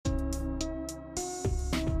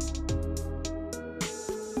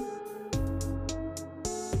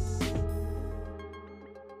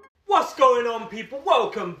What's going on, people?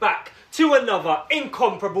 Welcome back to another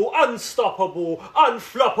incomparable, unstoppable,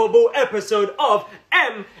 unfloppable episode of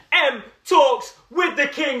MM Talks with the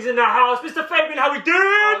Kings in the house. Mr. Fabian, how we doing?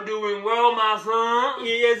 I'm doing well, my son.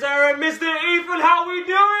 Yes, sir. And Mr. Ethan, how we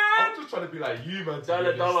doing? I'm just trying to be like you, man.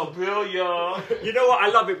 Dollar bill, yo. You know what? I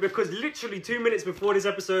love it because literally 2 minutes before this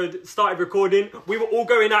episode started recording, we were all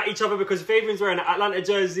going at each other because Fabian's wearing an Atlanta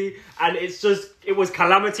jersey and it was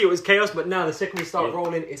calamity, it was chaos. But now the second we start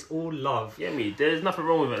rolling, it's all love. Yeah, there's nothing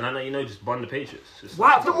wrong with Atlanta. You know, just bun the Patriots. Just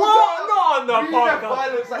What? What? Not on the We have podcast.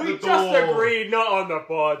 violence at We the just door. agreed, not on the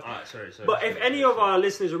pod. Alright, sorry. But if any of our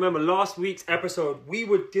listeners remember last week's episode, we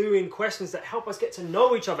were doing questions that help us get to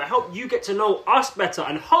know each other, help you get to know us better,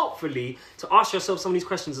 and hopefully to ask yourself some of these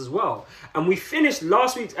questions as well. And we finished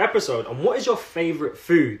last week's episode on what is your favourite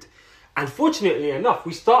food. And fortunately enough,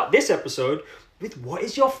 we start this episode with what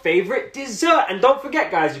is your favourite dessert. And don't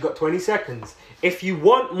forget, guys, you've got 20 seconds. If you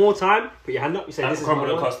want more time, put your hand up. You say, apple this is crumble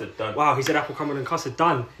my and one. custard, done. Wow, he said apple crumble and custard,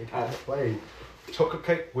 done. Wait, chocolate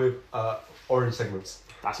cake with orange segments.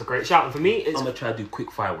 That's a great shout. And for me, it's... I'm gonna try to do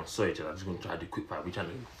quick fire one. Sorry, Jed. I'm just gonna try to do quick fire. We're trying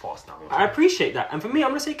to do fast now. I appreciate that. And for me, I'm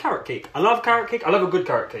going to say carrot cake. I love carrot cake. I love a good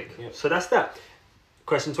carrot cake. Yeah. So that's that.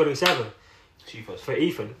 Question 27 She first. for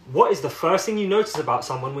Ethan. What is the first thing you notice about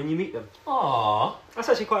someone when you meet them? Aww. That's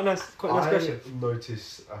actually quite a nice question.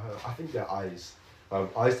 Notice, I think their eyes.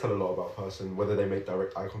 Eyes tell a lot about a person, whether they make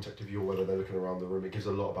direct eye contact with you or whether they're looking around the room. It gives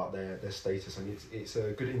a lot about their status, and it's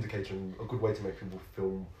a good indicator and a good way to make people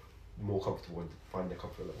feel more comfortable and find their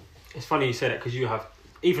comfort level. It's funny you say that because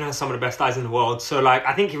Ethan has some of the best eyes in the world. So,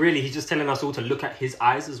 I think he's just telling us all to look at his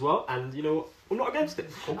eyes as well. And, you know, we're not against it.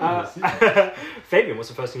 Fabian, what's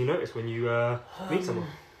the first thing you notice when you meet someone?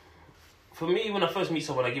 For me, when I first meet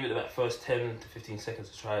someone, I give it that first 10 to 15 seconds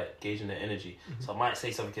to try gauging their energy. Mm-hmm. So I might say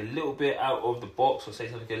something a little bit out of the box or say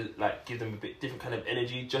something like give them a bit different kind of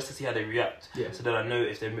energy just to see how they react. Yeah. So that I know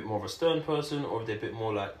if they're a bit more of a stern person or if they're a bit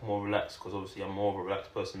more more relaxed, because obviously I'm more of a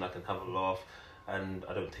relaxed person. I can have a laugh and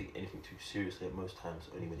I don't take anything too seriously at most times,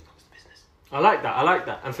 only when it comes to business. I like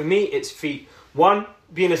that. And for me, it's feet. One,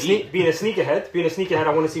 being a sneakerhead, I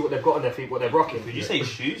want to see what they've got on their feet, what they're rocking. Did you say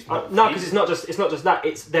shoes? No, because it's not just that.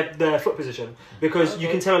 It's their foot position. Because you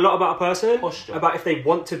can tell a lot about a person, Posture. about if they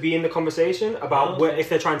want to be in the conversation, about if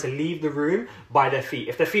they're trying to leave the room by their feet.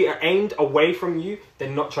 If their feet are aimed away from you, they're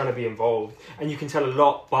not trying to be involved. And you can tell a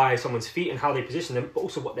lot by someone's feet and how they position them, but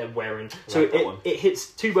also what they're wearing. So it hits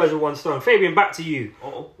two birds with one stone. Fabian, back to you.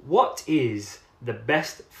 Uh-oh. What is the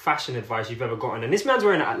best fashion advice you've ever gotten? And this man's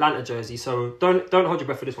wearing an Atlanta jersey, so don't hold your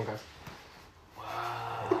breath for this one, guys.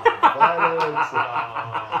 Violence.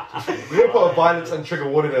 We're gonna put a violence and trigger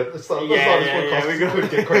warning at the start. Yeah, This podcast we're gonna could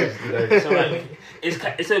get crazy today. So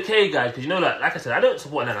it's okay, guys, because you know like I said, I don't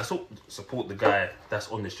support Atlanta. I support the guy that's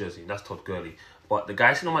on this jersey. That's Todd Gurley. But the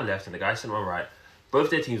guy sitting on my left and the guy sitting on my right, both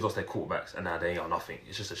their teams lost their quarterbacks, and now they are nothing.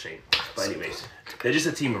 It's just a shame. But anyways, they're just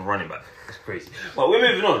a team of running back. It's crazy. But we're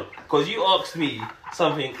moving on, because you asked me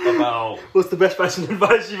something about... What's the best fashion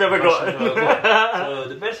advice you've ever gotten? So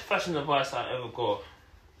the best fashion advice I ever got...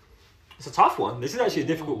 It's a tough one. This is actually a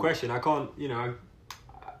difficult question. I can't,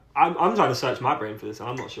 I'm trying to search my brain for this, and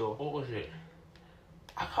I'm not sure. What was it?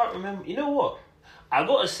 I can't remember. You know what? I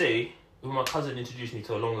gotta say, when my cousin introduced me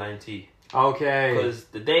to a long line tee. Okay. Because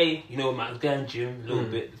the day, Matt's going gym a little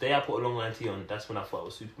bit, the day I put a long line tee on, that's when I thought I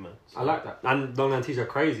was Superman. So, I like that. And long line tees are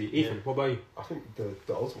crazy. Ethan, what about you? I think the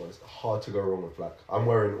ultimate is hard to go wrong with black. I'm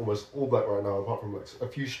wearing almost all black right now, apart from a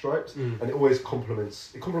few stripes, and it always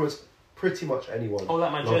complements pretty much anyone. Oh,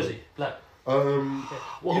 like my Love jersey, it. black.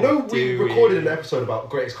 We recorded an episode about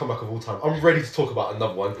greatest comeback of all time. I'm ready to talk about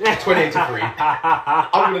another one. 28 to 3.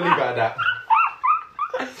 I'm gonna leave it at that.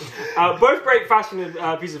 Both great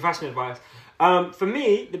pieces of fashion advice. For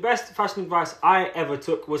me, the best fashion advice I ever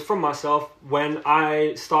took was from myself when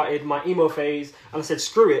I started my emo phase, and I said,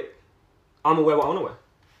 screw it, I'm gonna wear what I wanna wear.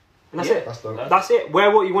 And that's it. That's it.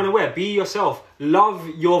 Wear what you wanna wear. Be yourself. Love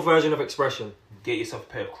your version of expression. Get yourself a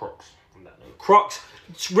pair of Crocs. On that note. Crocs.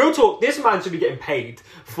 Real talk, this man should be getting paid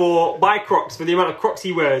by Crocs for the amount of Crocs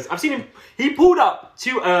he wears. I've seen him, he pulled up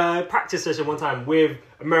to a practice session one time with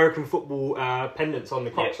American football pendants on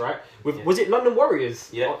the Crocs, right? Was it London Warriors?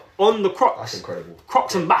 Yeah. On the Crocs. That's incredible.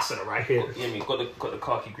 Crocs ambassador right here. Yeah, I mean, got the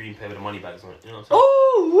khaki green pair with the money bags on it. You know what I'm saying?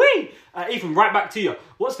 Oh, wait! Ethan, right back to you.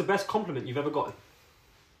 What's the best compliment you've ever gotten?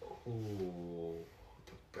 Oh,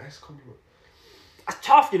 the best compliment. That's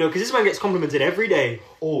tough, because this man gets complimented every day.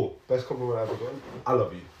 Oh, best compliment I've ever gotten. I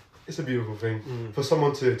love you. It's a beautiful thing. For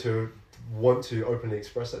someone to want to openly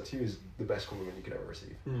express that to you is the best compliment you could ever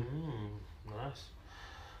receive. Nice.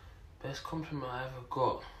 Best compliment I ever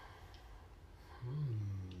got.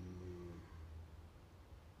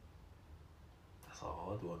 a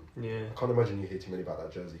hard one. Yeah. I can't imagine you hear too many about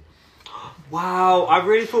that jersey. Wow, I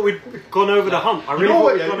really thought we'd gone over the hump. I really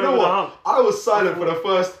thought we'd gone over the hump. I was silent for the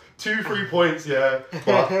first 2-3 points, yeah.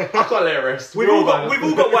 But I can't let it rest. We've all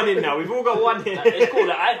got one in now. We've all got one in. Like, it's cool.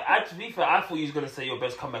 Like, I to be fair, I thought you was gonna say your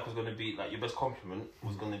best comeback was gonna be like your best compliment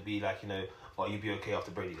was gonna be like, you know, oh, you'd be okay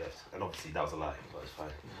after Brady left, and obviously that was a lie, but it's fine.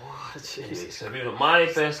 What? Anyway, so moving on. My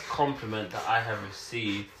best compliment that I have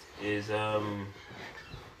received is do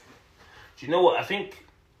you know what? I think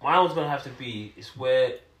my one's gonna have to be is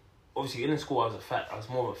where obviously in school I was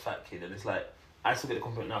more of a fat kid, and it's like I still get the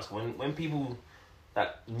compliment now. So when people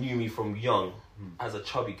that knew me from young as a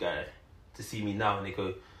chubby guy to see me now and they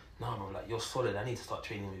go, nah bro, like you're solid, I need to start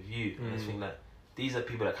training with you. And I just think like these are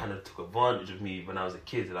people that kind of took advantage of me when I was a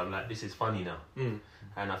kid, and I'm like, this is funny now.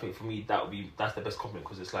 And I think for me that's the best compliment,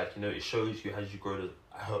 because it's like, you know, it shows you as you grow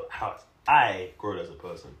how I grow as a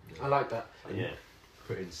person. I like that. And yeah.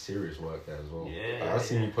 Put in serious work there as well. Yeah, Like, I've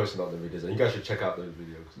seen you posting up the videos, and you guys should check out those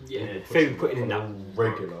videos. Yeah, Fabian putting in that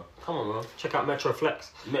regular. Come on, bro. Check out Metro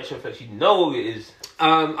Flex. Metro Flex, you know what it is.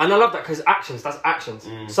 And I love that because that's actions.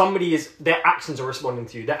 Their actions are responding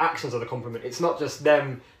to you. Their actions are the compliment. It's not just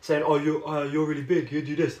them saying, oh, you're really big, you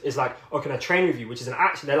do this. It's like, oh, can I train with you? Which is an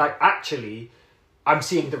action. They're like, actually, I'm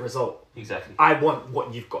seeing the result. Exactly. I want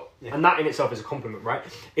what you've got. Yeah. And that in itself is a compliment, right?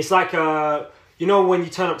 It's like, you know, when you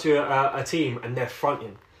turn up to a team and they're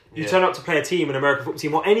fronting. You turn up to play a team, an American football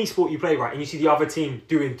team, or any sport you play, right, and you see the other team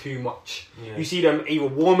doing too much. Yeah. You see them either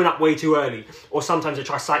warming up way too early, or sometimes they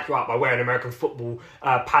try to psych you out by wearing American football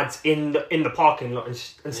pads in the parking lot and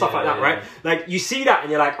stuff like that, right? Like, you see that and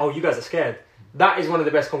you're like, oh, you guys are scared. That is one of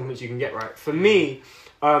the best compliments you can get, right? For me,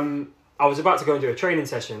 I was about to go and do a training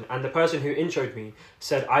session, and the person who introed me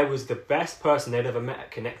said I was the best person they'd ever met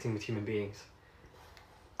at connecting with human beings.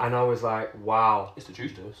 And I was like, wow. It's the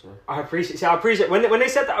truth though, so. I appreciate when they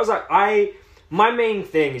said that, I was like, my main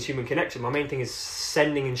thing is human connection. My main thing is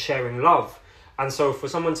sending and sharing love. And so for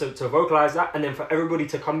someone to vocalize that, and then for everybody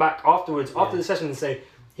to come back afterwards, after the session, and say,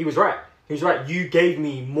 he was right. He was right. You gave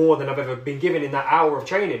me more than I've ever been given in that hour of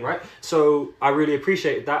training, right? So I really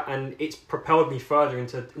appreciated that, and it's propelled me further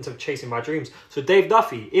into chasing my dreams. So Dave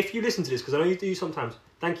Duffy, if you listen to this, because I know you do sometimes,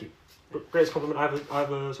 thank you. Greatest compliment I've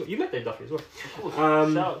ever. You met Dave Duffy as well. Of course.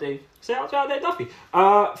 Shout out Dave. Shout out Dave Duffy.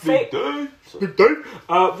 Big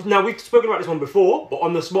Dave. Now we've spoken about this one before, but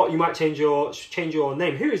on the spot you might change your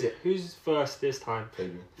name. Who is it? Who's first this time?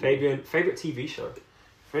 Fabian. Favorite TV show.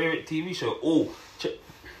 Favorite TV show. Oh,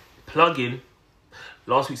 plug in.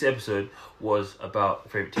 Last week's episode was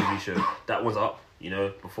about favorite TV show. That was up. You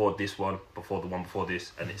know, before this one, before the one before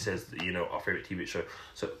this, and it says, you know, our favourite TV show.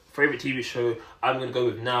 So, favourite TV show, I'm going to go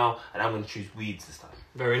with now, and I'm going to choose Weeds this time.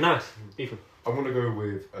 Very nice. Ethan? I'm going to go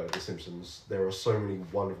with The Simpsons. There are so many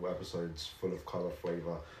wonderful episodes full of colour,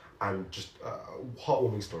 flavour, and just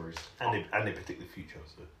heartwarming stories. And they predict the future,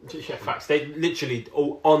 so. Yeah, facts. They literally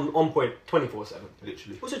on point 24/7.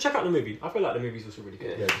 Literally. Also, check out the movie. I feel like the movie's also really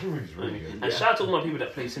good. Yeah, the movie's really good. And shout out to all my people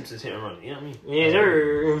that play Simpsons Hit and Run. You know what I mean?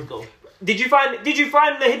 Yeah, Let's go. Did you find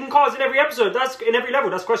the hidden cards in every episode? That's in every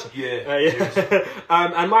level. That's the question. Yeah.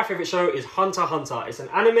 And my favorite show is Hunter x Hunter. It's an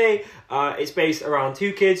anime. It's based around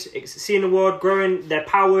two kids seeing the world, growing their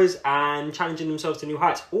powers, and challenging themselves to new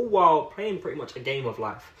heights, all while playing pretty much a game of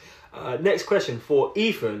life. Next question for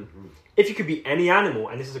Ethan: if you could be any animal,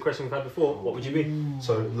 and this is a question we've had before, what would you be?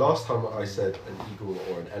 So last time I said an eagle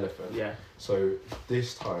or an elephant. Yeah. So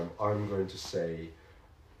this time I'm going to say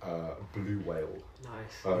blue whale.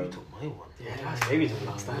 Nice. You took my one. Yeah, that's maybe the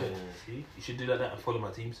last time. Yeah, see? You should do like that and follow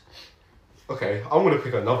my teams. Okay, I'm going to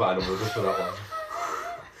pick another animal just for that one.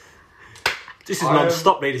 This is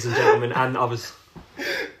non-stop, ladies and gentlemen, and others.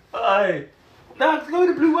 Aye. Nah, go with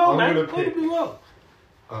the blue whale, man. gonna Go with the blue whale.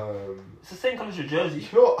 Um, It's the same colour as your jersey. you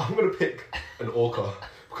know what? I'm going to pick an orca.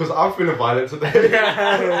 Because I'm feeling violent today.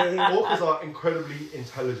 Orcas are incredibly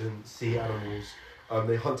intelligent sea animals.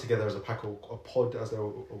 They hunt together as a pack or a pod, as they're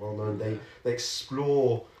well known. They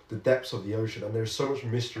explore the depths of the ocean, and there's so much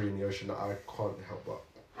mystery in the ocean that I can't help but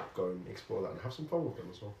go and explore that and have some fun with them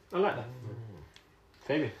as well. I like that.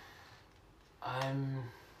 Fabian? I'm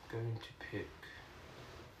going to pick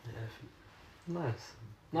an elephant.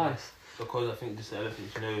 Nice. Because I think just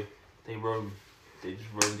elephants, you know, they just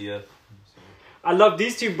roam the earth. So. I love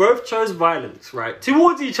these two both chose violence, right?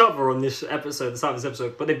 Towards each other on this episode, the start of this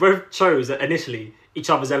episode, but they both chose initially each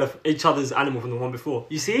other's animal from the one before.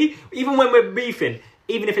 You see? Even when we're beefing,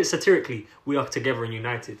 even if it's satirically, we are together and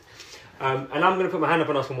united. And I'm going to put my hand up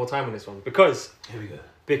and ask one more time on this one because... Here we go.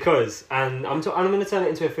 Because, and I'm going to turn it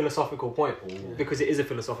into a philosophical point. Because it is a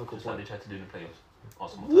philosophical Just point. like they tried to do in the playoffs.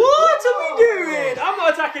 Awesome. What are we you doing? I'm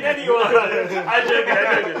not attacking anyone. I'm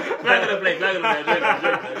joking. Flag on the play. I'm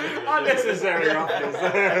joking. Unnecessary roughness.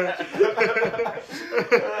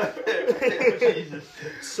 Jesus.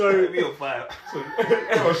 So Be on fire.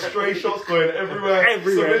 Stray shots going everywhere.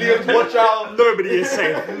 Everywhere. Civilians, watch out. nobody is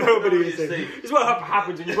safe. Nobody is safe. It's what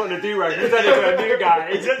happens when you put on a do-rag. You turn into a new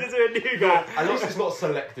guy. He turns into a new guy. At least it's not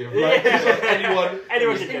selective. Like, it's just anyone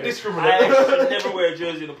Anyone it's can get it. indiscriminate. I should never wear a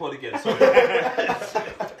jersey in the pod again.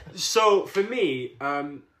 Sorry. So for me,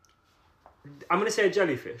 I'm going to say a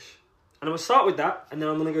jellyfish. And I'm going to start with that, and then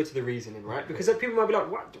I'm going to go to the reasoning, right? Because people might be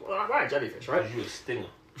like, why a jellyfish, right? You a stinger.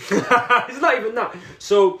 It's not even that.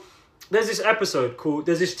 So there's this episode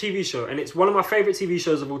there's this TV show, and it's one of my favourite TV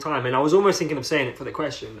shows of all time. And I was almost thinking of saying it for the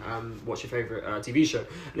question, what's your favourite TV show?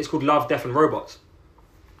 And it's called Love, Death and Robots.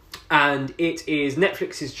 And it is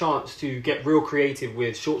Netflix's chance to get real creative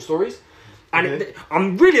with short stories. And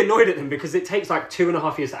I'm really annoyed at them because it takes like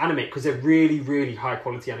 2.5 years to animate because they're really, really high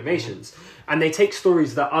quality animations. And they take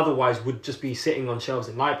stories that otherwise would just be sitting on shelves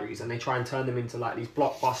in libraries and they try and turn them into like these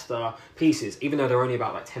blockbuster pieces, even though they're only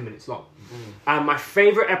about like 10 minutes long. And my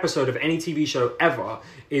favourite episode of any TV show ever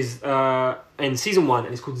is in season 1,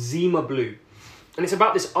 and it's called Zima Blue. And it's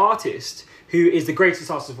about this artist who is the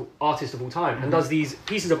greatest artist of all time and does these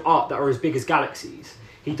pieces of art that are as big as galaxies.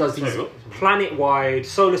 He does these planet-wide,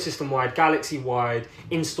 solar system-wide, galaxy-wide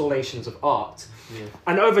installations of art. Yeah.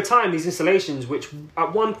 And over time, these installations, which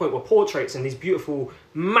at one point were portraits and these beautiful,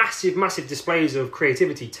 massive, massive displays of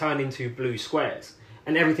creativity, turn into blue squares.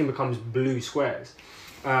 And everything becomes blue squares.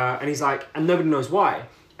 And he's like, and nobody knows why.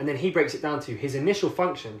 And then he breaks it down to his initial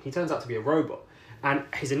function. He turns out to be a robot. And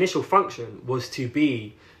his initial function was to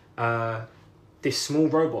be this small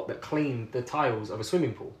robot that cleaned the tiles of a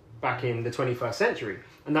swimming pool back in the 21st century.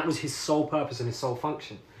 And that was his sole purpose and his sole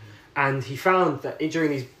function. And he found that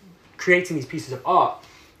during creating these pieces of art,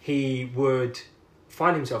 he would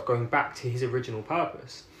find himself going back to his original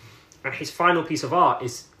purpose. And his final piece of art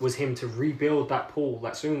was him to rebuild that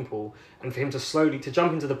swimming pool, and for him to slowly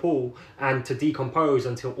jump into the pool and to decompose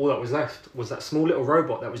until all that was left was that small little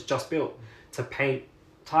robot that was just built to paint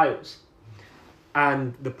tiles.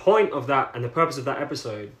 And the point of that and the purpose of that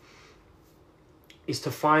episode is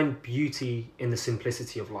to find beauty in the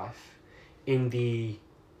simplicity of life, in the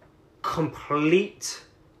complete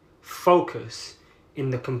focus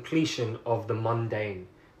in the completion of the mundane,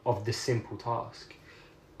 of the simple task,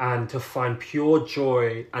 and to find pure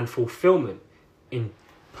joy and fulfillment in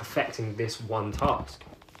perfecting this one task.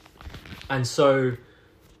 And so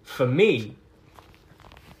for me,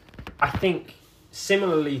 I think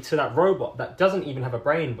similarly to that robot that doesn't even have a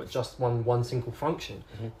brain but just one single function,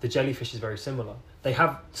 the jellyfish is very similar. They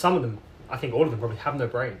have, some of them, I think all of them probably have no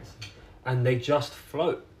brains, and they just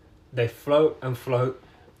float. They float and float,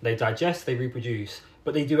 they digest, they reproduce,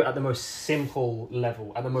 but they do it at the most simple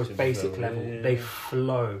level, at the most basic level. Yeah. They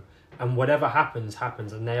flow, and whatever happens,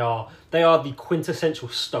 happens, and they are the quintessential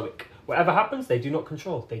stoic. Whatever happens, they do not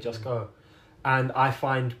control, they just go. And I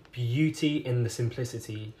find beauty in the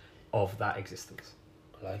simplicity of that existence.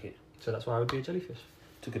 I like it. So that's why I would be a jellyfish.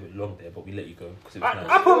 Took a bit long there, but we let you go because it was nice.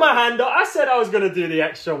 I put my hand up. I said I was going to do the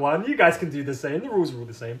extra one. You guys can do the same. The rules are all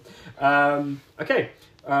the same. Okay,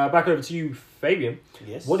 back over to you, Fabian.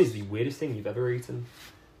 Yes. What is the weirdest thing you've ever eaten?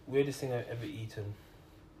 Weirdest thing I've ever eaten.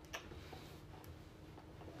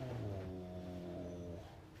 Ooh.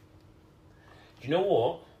 Do you know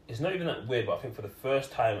what? It's not even that weird, but I think for the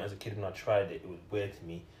first time as a kid when I tried it, it was weird to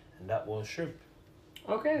me, and that was shrimp.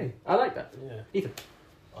 Okay, I like that. Yeah. Ethan.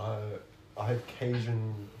 I had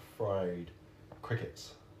Cajun fried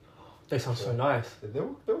crickets. They sound so nice. They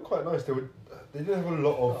were quite nice. They didn't have a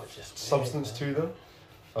lot of substance to them.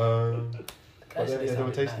 But they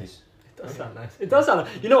were tasty. Nice. It does sound nice. It does sound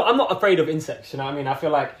nice. You know, I'm not afraid of insects, you know what I mean? I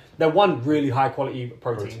feel like they're one really high quality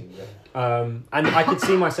protein. And I could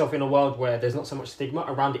see myself in a world where there's not so much stigma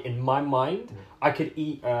around it in my mind. I could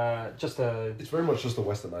eat It's very much just a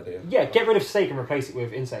Western idea. Yeah, get rid of steak and replace it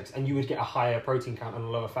with insects, and you would get a higher protein count and a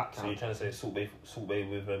lower fat count. So you're trying to say Salt Bay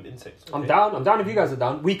with insects? Okay. I'm down if you guys are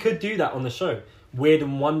down. We could do that on the show. Weird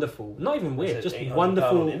and wonderful. Not even weird, just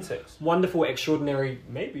wonderful, wonderful, extraordinary,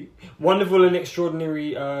 wonderful and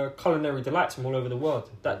extraordinary culinary delights from all over the world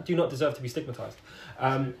that do not deserve to be stigmatized.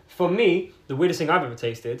 For me, the weirdest thing I've ever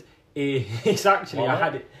tasted is actually I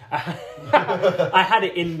had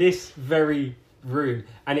it in this very room,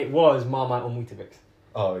 and it was Marmite on Weetabix.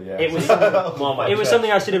 Oh yeah. It was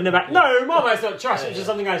something I should have never had. No, Marmite's not trash. It's just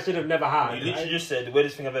something I should have never had. You literally just said the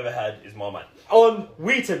weirdest thing I've ever had is Marmite. On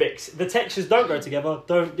Weetabix. The textures don't go together.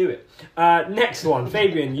 Don't do it. Next one.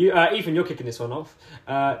 Fabian, Ethan, you're kicking this one off.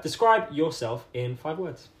 Describe yourself in 5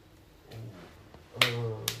 words.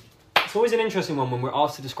 It's always an interesting one when we're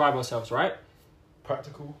asked to describe ourselves, right?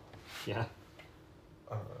 Practical, Yeah.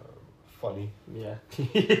 funny. Yeah. You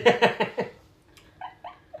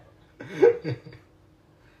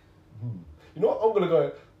know what? I'm gonna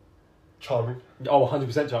go charming, Oh,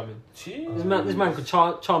 100% charming. Jeez. This man could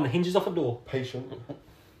charm the hinges off a door. patient,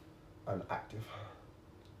 and active.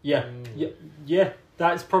 Yeah. Yeah.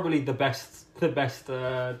 That's probably the best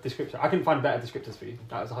description. I couldn't find better descriptors for you.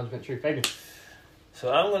 That was 100% true. Fabian. So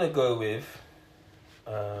I'm gonna go with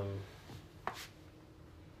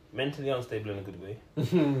mentally unstable in a good way.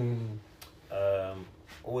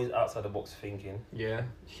 Always outside the box thinking. Yeah.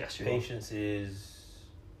 Yes, you Patience is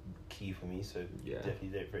key for me, so Yeah. definitely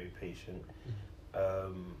they're very patient.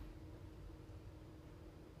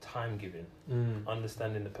 Time giving,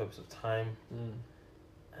 understanding the purpose of time,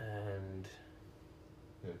 and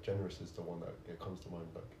Yeah, generous is the one that comes to mind.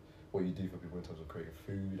 Like what you do for people in terms of creating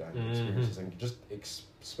food and experiences, and just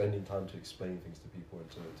spending time to explain things to people and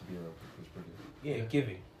to be around people is brilliant.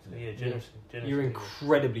 giving. So generous. You're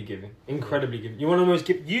incredibly giving. Incredibly giving. You're one of the most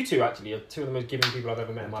you two actually are two of the most giving people I've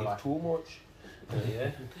ever met in my life. Too much.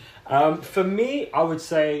 Yeah. For me, I would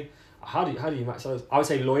say, how do you match those? I would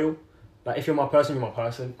say loyal. Like if you're my person, you're my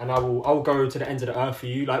person, and I will go to the ends of the earth for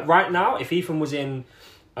you. Like right now, if Ethan was in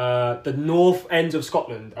the north ends of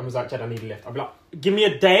Scotland and was like, Jed, I need a lift, I'd be like, give me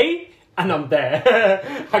a day and I'm there.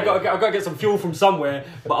 I gotta get some fuel from somewhere,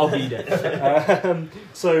 but I'll be there.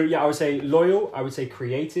 So yeah, I would say loyal. I would say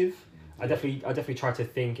creative. I definitely try to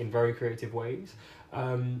think in very creative ways.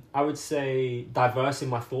 I would say diverse in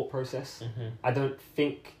my thought process. I don't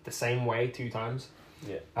think the same way two times.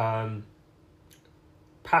 Yeah.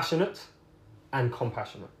 Passionate and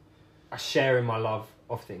compassionate. I share in my love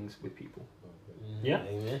of things with people. Yeah.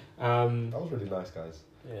 Amen. That was really nice, guys.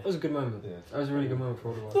 Yeah. That was a good moment. Yeah. That was a really good moment for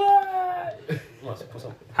all of us. Put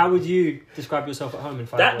some. How would you describe yourself at home in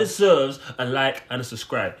 5 That words? deserves a like and a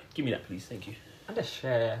subscribe. Give me that, please. Thank you. And a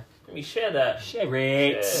share. Let me share that. Share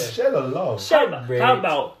it. Share the love. Share it. How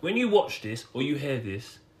about when you watch this or you hear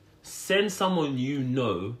this, send someone you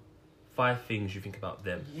know 5 things you think about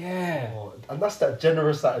them. Yeah. Oh, and that's that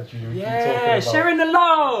generous attitude you keep talking Yeah. about. Sharing the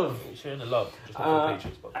love. Sharing the love. Just not for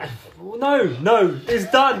patrons, but No.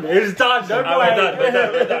 It's done. It's done. Don't we're worry. done.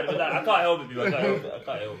 I can't help it, I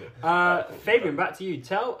can't help it. Fabian, back to you.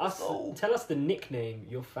 Tell us the nickname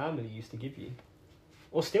your family used to give you,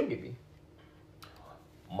 or still give you.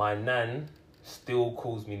 My nan still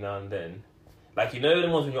calls me now and then. Like, you know the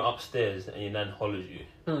ones when you're upstairs and your nan hollers you?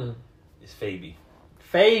 It's Faby.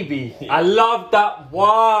 Faby. I love that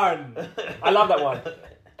one.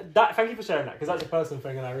 Thank you for sharing that, because that's a personal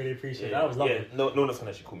thing and I really appreciate it. That was lovely. Yeah, no one else can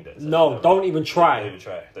actually call me that. So No, don't even try. Don't even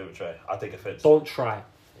try. I'll take offense. Don't try.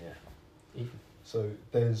 Yeah. So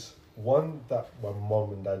there's one that my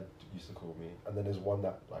mom and dad used to call me, and then there's one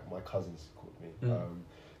that like my cousins called me.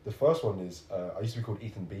 The first one is I used to be called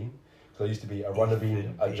Ethan Bean, because I used to be a runner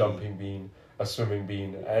bean, a jumping bean, a swimming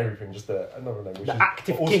bean, everything. Just another name. Which The is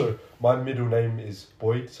active also king. my middle name is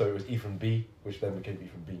Boyd, so it was Ethan B, which then became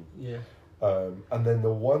Ethan Bean. Yeah. And then the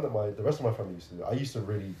one that the rest of my family used to do, I used to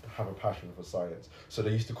really have a passion for science, so they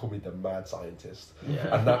used to call me the mad scientist,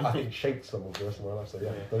 and that I think shaped some of the rest of my life. So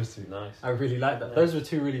yeah, those two. Nice. I really like that. Those were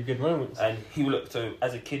 2 really good moments. And he would look, so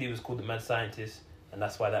as a kid he was called the mad scientist, and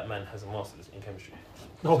that's why that man has a master's in chemistry.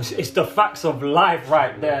 No, it's the facts of life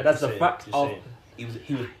right there. That's the fact of... He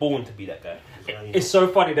was born to be that guy. It's so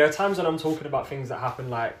funny. There are times when I'm talking about things that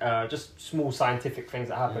happen, like just small scientific things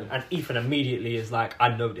that happen, and Ethan immediately is like, I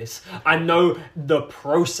know this. I know the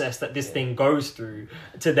process that this thing goes through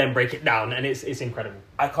to then break it down, and it's incredible.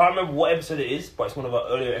 I can't remember what episode it is, but it's one of our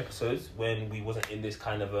earlier episodes when we wasn't in this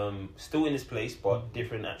kind of still in this place but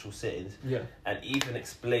different actual settings. Yeah. And Ethan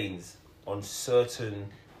explains on certain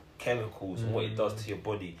chemicals and what it does to your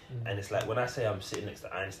body, and it's like when I say I'm sitting next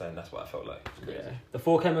to Einstein, that's what I felt like. It's crazy. Yeah. The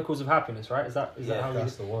 4 chemicals of happiness, right? Is that how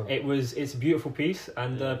That's the one. it's a beautiful piece,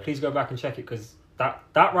 and please go back and check it, because that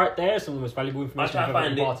right there is some of the most valuable I'll information try I've to ever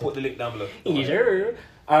find it, imparted. put the link down below.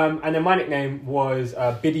 Yeah. And then my nickname was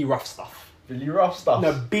Biddy Rough Stuff. Really rough stuff.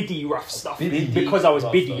 No, Biddy Rough Stuff. Biddy. Because I was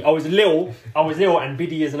Rough biddy. stuff. I was little, and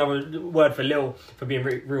biddy is another word for little, for being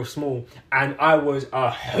real small. And I was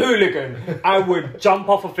a hooligan. I would jump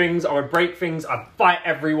off of things, I would break things, I'd fight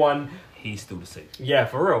everyone. He's still the same. Yeah,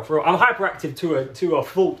 for real. I'm hyperactive to a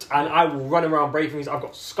fault, and I will run around breaking things. I've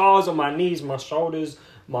got scars on my knees, my shoulders,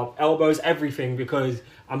 my elbows, everything, because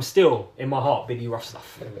I'm still, in my heart, Biddy Rough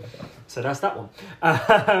Stuff. So that's that one.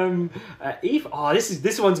 Ethan,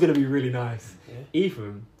 this one's going to be really nice. Yeah.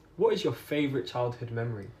 Ethan, what is your favourite childhood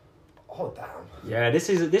memory? Oh damn. Yeah, this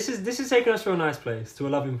is taking us to a nice place, to a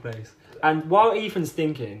loving place. And while Ethan's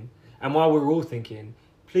thinking, and while we're all thinking,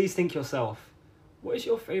 please think yourself, what is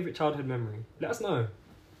your favourite childhood memory? Let us know.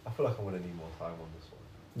 I feel like I'm gonna need more time on this one.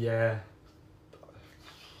 Yeah.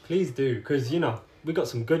 Please do, because, you know, we've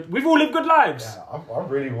all lived good lives. Yeah, I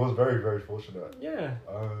really was very, very fortunate. Yeah.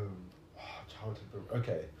 Childhood memory.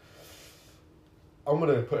 Okay. I'm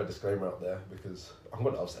gonna put a disclaimer out there because I'm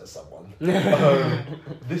gonna upset someone.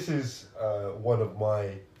 This is one of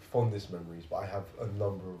my fondest memories, but I have a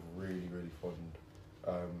number of really, really fond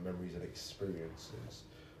memories and experiences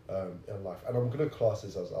in life, and I'm gonna class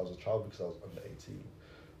this as I was a child because I was under 18,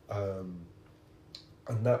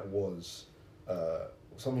 and that was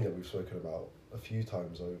something that we've spoken about a few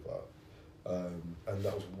times over, and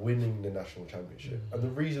that was winning the national championship. And the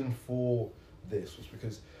reason for this was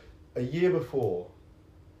because a year before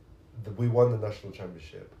we won the national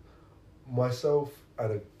championship, myself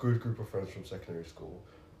and a good group of friends from secondary school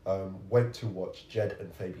went to watch Jed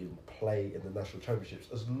and Fabian play in the national championships,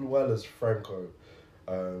 as well as Franco.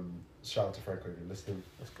 Shout out to Franco if you're listening.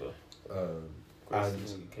 Let's go. And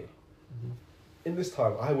in this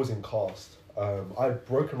time, I was in cast. I'd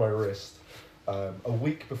broken my wrist a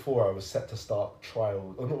week before I was set to start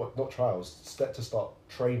set to start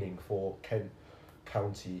training for Kent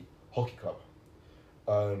County Hockey Club.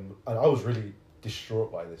 And I was really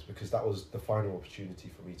distraught by this because that was the final opportunity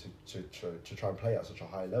for me to try and play at such a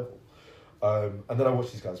high level. And then I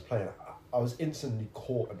watched these guys play, and I was instantly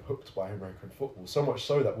caught and hooked by American football, so much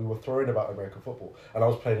so that we were throwing about American football, and I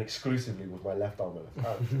was playing exclusively with my left arm and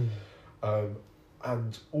left hand.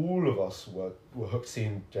 And all of us were hooked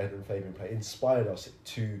seeing Jed and Fabian play, inspired us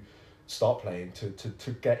to start playing,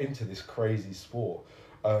 to get into this crazy sport.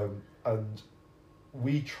 And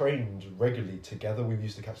we trained regularly together. We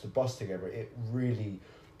used to catch the bus together. It really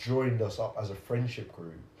joined us up as a friendship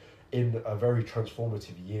group in a very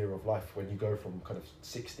transformative year of life when you go from kind of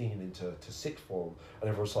 16 into sixth form, and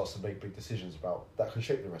everyone starts to make big decisions about that can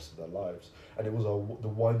shape the rest of their lives. And it was the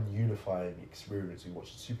one unifying experience. We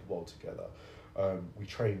watched the Super Bowl together. We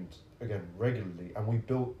trained again regularly, and we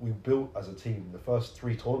built as a team. The first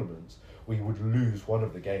 3 tournaments, we would lose one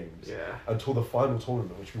of the games until the final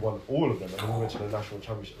tournament, which we won all of them, and then we went to the national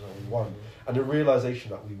championship and we won. And the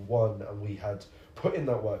realization that we won and we had put in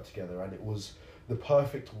that work together, and it was the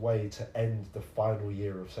perfect way to end the final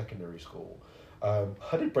year of secondary school.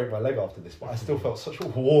 I did break my leg after this, but I still felt such a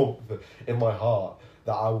warmth in my heart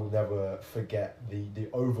that I will never forget the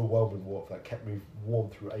overwhelming warmth that kept me warm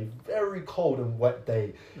through a very cold and wet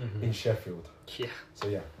day in Sheffield. Yeah. So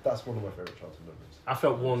yeah, that's one of my favourite childhood memories. I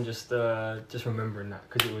felt warm just remembering that,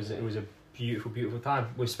 because it was a beautiful, beautiful time.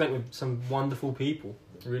 We spent with some wonderful people,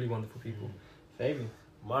 really wonderful people. Fabian.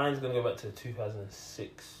 Mine's gonna go back to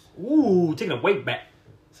 2006. Ooh, taking a weight back.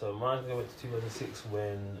 So mine's gonna go back to 2006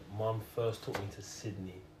 when Mum first took me to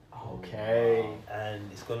Sydney. Okay.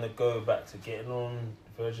 And it's gonna go back to getting on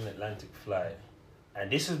Virgin Atlantic flight.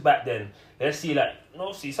 And this was back then. Let's see, like,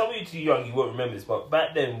 obviously, some of you too young, you won't remember this, but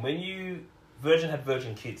back then, when Virgin had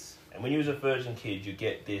Virgin Kids, and when you was a Virgin kid, you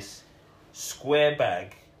get this square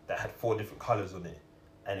bag that had 4 different colours on it,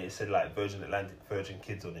 and it said like Virgin Atlantic, Virgin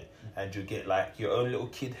Kids on it, and you get like your own little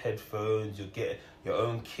kid headphones, you get your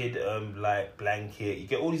own kid like blanket, you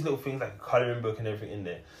get all these little things like a colouring book and everything in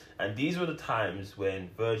there. And these were the times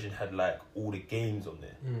when Virgin had like all the games on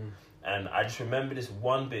there. And I just remember this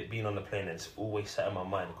one bit being on the plane, and it's always sat in my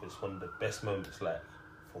mind because it's one of the best moments, like,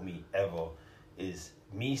 for me ever, is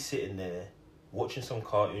me sitting there watching some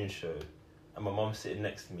cartoon show and my mum sitting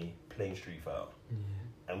next to me playing Street Fighter.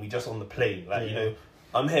 And we just on the plane, like, you know,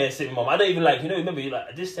 I'm here sitting with mum. I don't even like, you know, remember, like,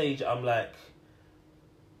 at this stage, I'm like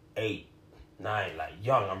 8, 9, like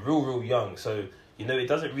young. I'm real young. So, you know, it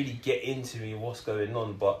doesn't really get into me what's going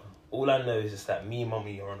on, but all I know is just that me and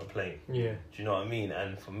mummy are on a plane. Yeah. Do you know what I mean?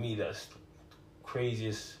 And for me, that's the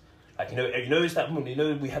craziest. Like, you know, it's that moment. You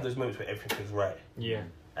know, we have those moments where everything feels right. Yeah.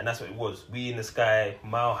 And that's what it was. We in the sky,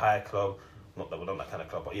 Mile High Club. Not that we're not that kind of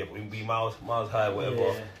club, but yeah, but we miles high, whatever.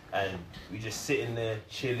 Yeah. And we just sitting there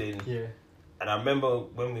chilling. Yeah. And I remember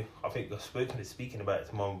when I think speaking about it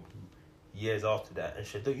to mum years after that, and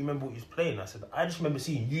she said, "Don't you remember what you was playing?" I said, "I just remember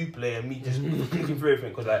seeing you play and me just clicking through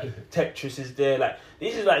everything, because like Tetris is there. Like,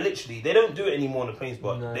 this is like literally, they don't do it anymore on the planes,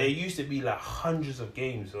 but there used to be like hundreds of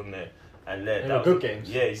games on there, and they were good games.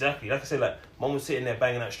 Yeah, exactly. Like I said, like mum was sitting there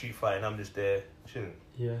banging out Street Fighter, and I'm just there chilling.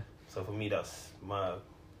 Yeah. So for me, that's my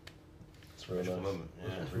really nice. moment.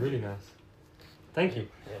 Yeah, that's really nice. Thank you.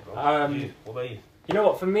 Yeah, bro. What about you? You know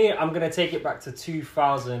what? For me, I'm gonna take it back to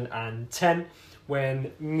 2010.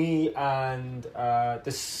 When me and the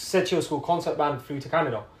Setio School concert band flew to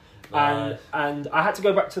Canada. and I had to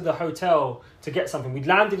go back to the hotel to get something. We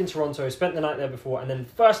landed in Toronto, spent the night there before, and then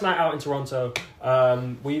first night out in Toronto,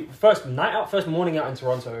 first morning out in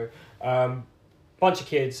Toronto, bunch of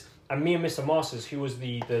kids, and me and Mr. Masters, who was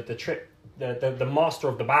the master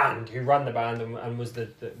of the band, who ran the band and was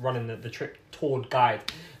running the trip tour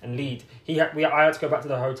guide and lead. I had to go back to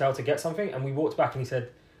the hotel to get something, and we walked back, and he said,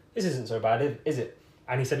 "This isn't so bad, is it?"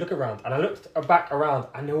 And he said, "Look around." And I looked back around,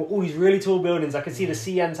 and there were all these really tall buildings. I could see the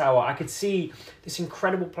CN Tower. I could see this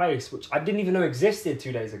incredible place, which I didn't even know existed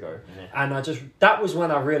 2 days ago. And that was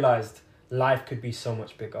when I realised life could be so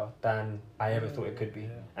much bigger than I ever thought it could be.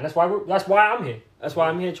 And that's why I'm here. That's why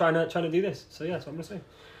I'm here trying to do this. So yeah, that's what I'm going to say.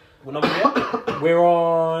 What number are we We're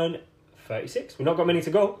on 36. We've not got many to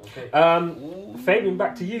go. Okay. Fabian,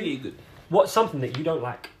 back to you. Really good. What's something that you don't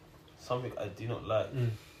like? Something I do not like.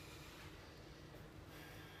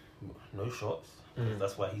 No shots.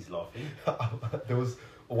 That's why he's laughing. There was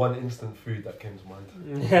one instant food that came to mind.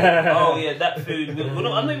 Oh yeah, that food. I'm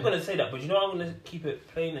not even going to say that, but you know I'm going to keep it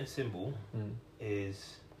plain and simple.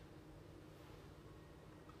 Is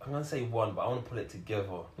I'm going to say one, but I want to pull it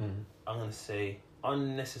together. I'm going to say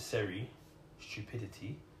unnecessary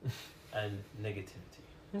stupidity and negativity.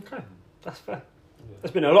 Okay, that's fair.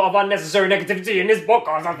 There's been a lot of unnecessary negativity in this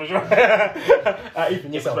podcast, that's for sure.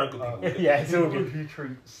 Ethan, yourself. Yeah, it's all good. Who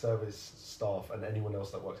treat service staff and anyone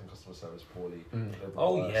else that works in customer service poorly.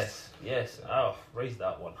 Oh, yes. Oh, raise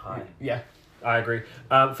that one high. Yeah, I agree.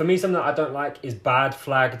 For me, something that I don't like is bad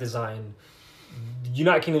flag design.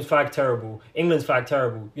 United Kingdom's flag, terrible. England's flag,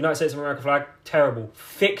 terrible. United States of America flag, terrible.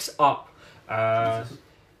 Fix up.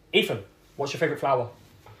 Ethan, what's your favourite flower?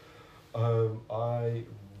 I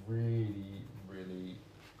really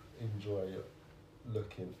enjoy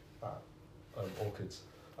looking at orchids.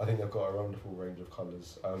 I think they've got a wonderful range of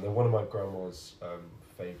colours. They're one of my grandma's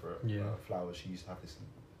favourite flowers. She used to have this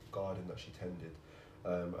garden that she tended,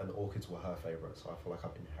 and orchids were her favourite, so I feel like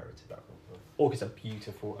I've inherited that from her. Orchids are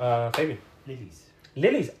beautiful. Fabian? Lilies.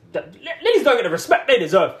 Lilies don't get the respect they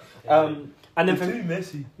deserve. And then for too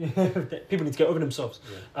messy. people need to get over themselves.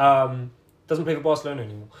 Doesn't play for Barcelona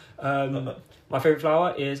anymore. My favourite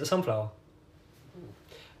flower is a sunflower.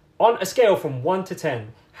 On a scale from 1 to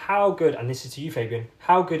 10, how good, and this is to you, Fabian,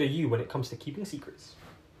 how good are you when it comes to keeping secrets?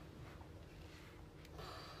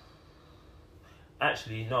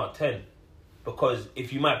 Actually, no, 10. Because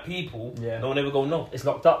if you my people, no one ever go no. It's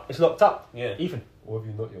locked up. Yeah. Ethan. Or if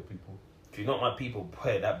you're not your people. If you're not my people,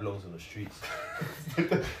 boy, that belongs on the streets.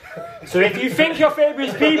 So if you think you're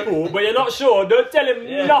Fabian's people, but you're not sure, don't tell him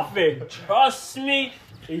nothing. Trust me.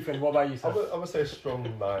 Ethan, what about you, sir? I'm going to say a strong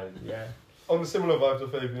 9. Yeah. On the similar vibe to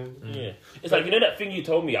Fabian. Yeah. It's like, you know that thing you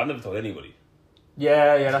told me, I've never told anybody.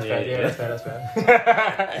 Yeah, that's fair. Yeah, that's fair.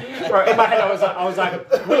 Right, in my head, I was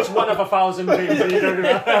like, which one of 1,000 things are you talking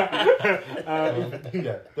about?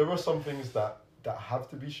 Yeah, there are some things that have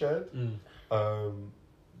to be shared.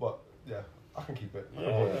 But yeah, I can keep it.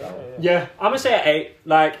 Yeah, I'm gonna say at 8.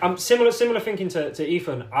 Like, I'm similar thinking to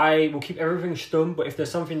Ethan. I will keep everything stum, but if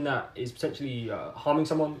there's something that is potentially harming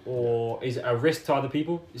someone or is a risk to other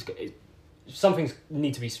people, some things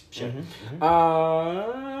need to be shared.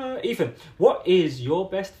 Ethan, what is your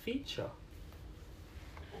best feature?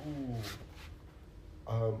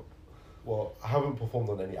 Well, I haven't performed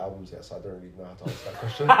on any albums yet, so I don't really know how to answer that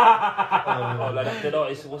question. Like that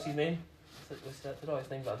artist, what's his name? What's that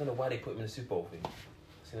artist's name? I don't know why they put him in the Super Bowl thing.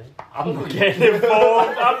 What's his name? I'm not getting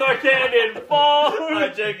involved. I'm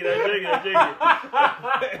joking.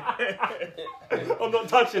 I'm not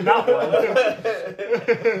touching that one.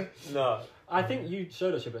 No. I think you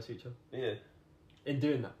showed us your best feature. Yeah. In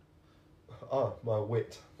doing that. My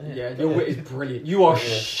wit. Yeah, your wit is brilliant. You are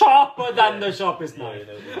sharper than the sharpest knife.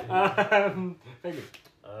 Thank you.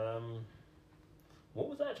 What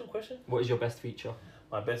was the actual question? What is your best feature?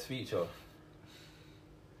 My best feature.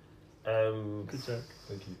 Good joke.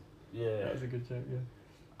 Thank you. Yeah. That was a good joke, yeah.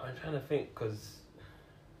 I'm trying to think, because...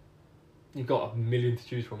 You've got a million to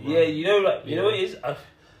choose from, right? Yeah, you know what it is? I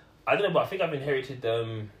don't know, but I think I've inherited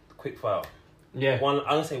quickfire. Yeah. I'm going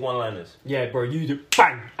to say one-liners. Yeah, bro, you do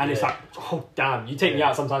bang! And it's like, oh, damn. You take me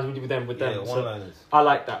out sometimes with them. Yeah, one-liners. So I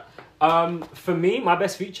like that. For me, my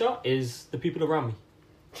best feature is the people around me.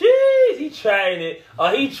 Jeez, he trying it.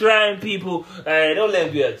 Oh, he trying people. Don't let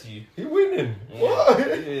him do that to you. He winning. Yeah. What?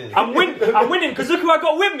 Yeah. I'm winning because look who I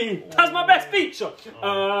got with me. That's my best feature.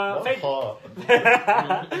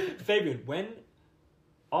 Fabian, when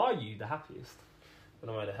are you the happiest? When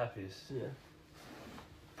am I the happiest? Yeah.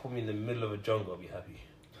 Put me in the middle of a jungle, I'll be happy.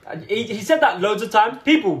 He said that loads of times.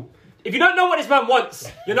 People, If you don't know what this man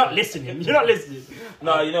wants, you're not listening. You're not listening.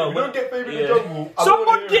 No, you know, We don't get Favour in the Jungle. I don't Someone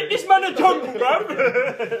wanna hear get it. this man a jungle,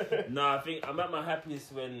 bro. No, I think I'm at my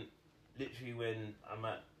happiest when, literally, when I'm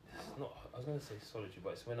at. Not, I was gonna say solitude,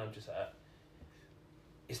 but it's when I'm just at.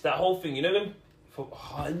 It's that whole thing, you know. When,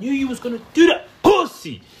 I knew you was gonna do that,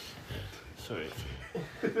 pussy. Sorry.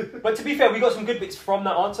 But to be fair, we got some good bits from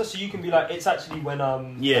that answer, so you can be like, it's actually when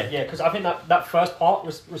Yeah. yeah, because I think that first part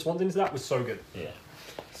responding to that was so good. Yeah.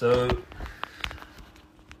 So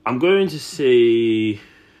I'm going to say.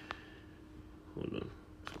 Hold on.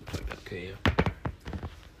 Okay. Yeah.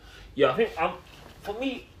 Yeah, I think for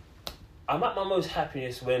me, I'm at my most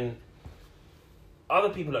happiest when other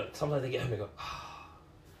people, like, sometimes they get home and go, ah.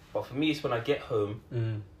 But for me, it's when I get home,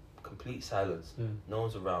 complete silence, no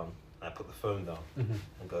one's around, and I put the phone down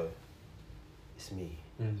and go, it's me.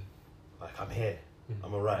 Like, I'm here,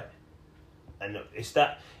 I'm alright. And it's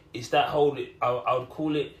that whole, I would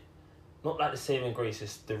call it, not like the saving grace,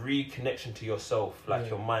 it's the reconnection to yourself, like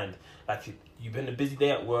your mind. Like, you've been a busy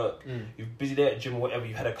day at work, you've been a busy day at gym or whatever,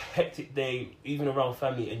 you've had a hectic day, even around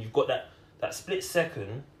family, and you've got that split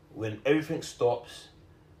second when everything stops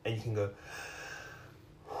and you can go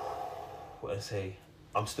and say,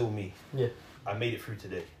 I'm still me. Yeah. I made it through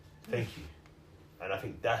today. Thank you. And I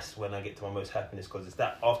think that's when I get to my most happiness, because it's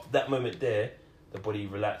that after that moment there, the body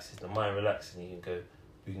relaxes, the mind relaxes, and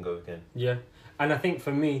we can go again. Yeah. And I think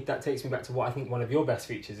for me, that takes me back to what I think one of your best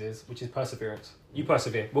features is, which is perseverance. You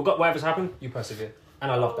persevere. Whatever's happened, you persevere.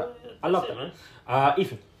 And I love that. I love that, man.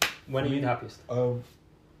 Ethan, when are you the happiest? I'm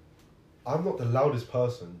not the loudest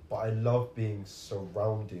person, but I love being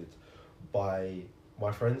surrounded by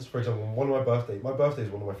my friends. For example, my birthday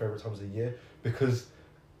is one of my favourite times of the year because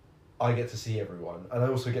I get to see everyone, and I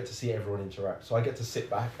also get to see everyone interact. So I get to sit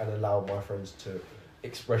back and allow my friends to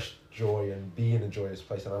express joy and be in a joyous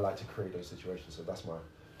place, and I like to create those situations. So that's my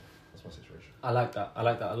situation. I like that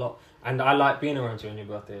a lot. And I like being around you on your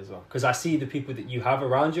birthday as well, because I see the people that you have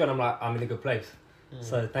around you and I'm like, I'm in a good place.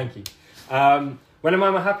 So thank you. When am I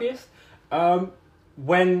my happiest?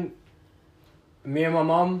 When me and my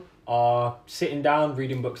mum are sitting down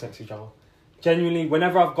reading books next to each other. Genuinely,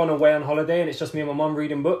 whenever I've gone away on holiday and it's just me and my mum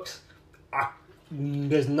reading books,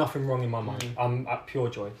 there's nothing wrong in my mind. I'm at pure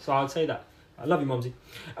joy. So I'd say that. I love you, Mumsy.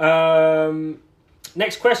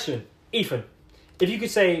 Next question. Ethan, if you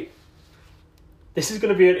could say... This is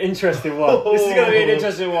going to be an interesting one.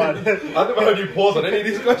 I never heard you pause on any of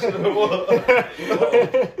these questions before.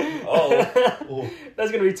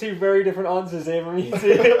 There's going to be two very different answers here from you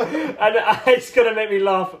two. And it's going to make me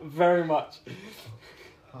laugh very much.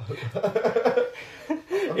 I'm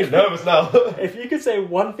nervous now. If you could say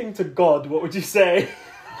one thing to God, what would you say?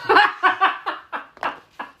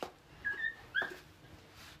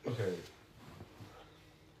 Okay.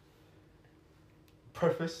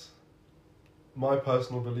 Preface. My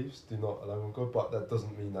personal beliefs do not align with God, but that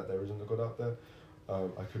doesn't mean that there isn't a God out there.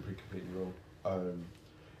 I could be completely wrong.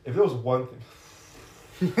 If there was one thing...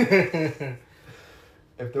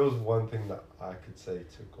 if there was one thing that I could say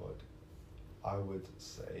to God, I would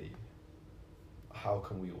say, how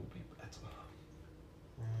can we all be better?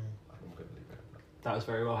 I'm going to leave it at that. That was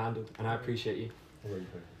very well handled, and I appreciate you. What do you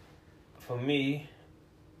think? For me,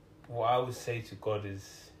 what I would say to God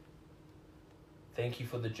is, thank you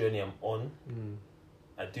for the journey I'm on.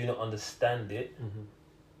 I do not understand it,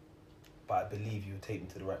 but I believe you will take me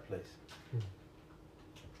to the right place.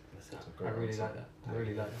 I really like that. I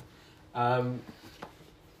really like that.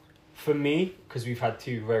 For me, because we've had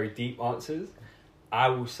two very deep answers, I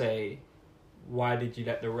will say, why did you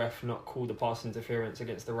let the ref not call the pass interference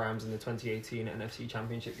against the Rams in the 2018 NFC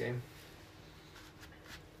Championship game?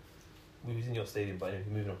 We was in your stadium, but anyway,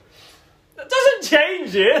 moving on. That doesn't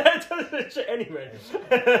change it. That doesn't change anyway.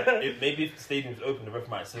 Maybe if the stadium's open, the ref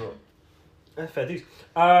might see it. That's fair dues.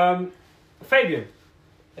 Fabian.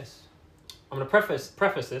 Yes. I'm going to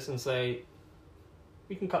preface this and say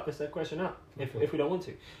we can cut this question out if we don't want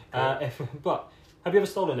to. But have you ever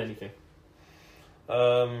stolen anything?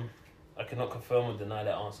 I cannot confirm or deny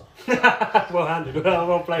that answer. Well handled.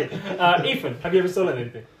 Well played. Ethan, have you ever stolen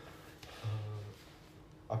anything?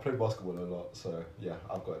 I play basketball a lot, so yeah,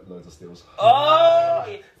 I've got loads of steals. Oh!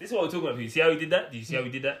 This is what we're talking about. Do you see how he did that? Do you see how he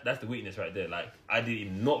did that? That's the weakness right there. Like, I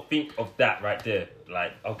did not think of that right there.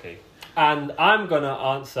 Like, okay. And I'm going to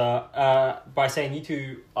answer by saying you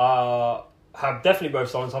two have definitely both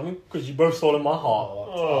stolen something, because you both stolen my heart.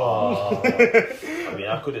 Oh. I mean,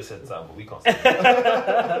 I could have said something, but we can't say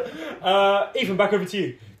that. Ethan, back over to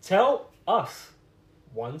you. Tell us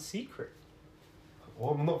one secret.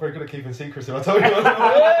 Well, I'm not very good at keeping secrets, if I tell you.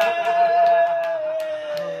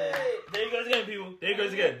 There he goes again, people. There he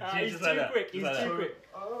goes again. He's too quick. He's too quick.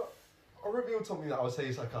 I revealed something that I would say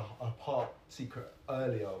is like a part secret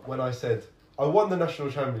earlier when I said I won the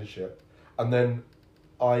national championship and then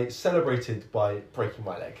I celebrated by breaking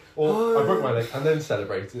my leg. Or I broke my leg and then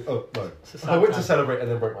celebrated. Oh, no. I went to celebrate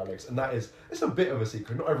and then broke my legs. And it's a bit of a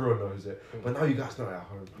secret. Not everyone knows it. But now you guys know it at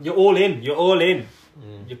home. You're all in. You're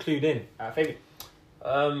clued in. Fabian.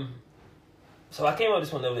 So I came up with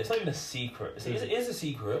this one the other day. It's not even a secret. It is a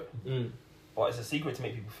secret, but it's a secret to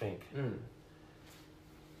make people think.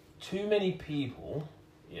 Too many people,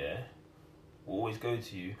 will always go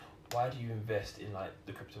to you. Why do you invest in like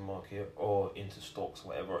the crypto market or into stocks, or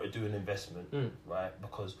whatever, or do an investment, right?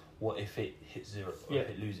 Because what if it hits zero or if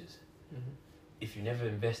it loses? If you never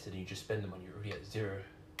invested and you just spend the money, you're already at zero.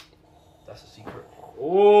 That's a secret.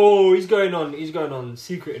 Oh, he's going on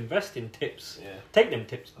secret investing tips. Yeah. Take them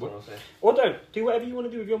tips. Or don't. Do whatever you want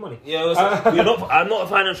to do with your money. Yeah, I'm not a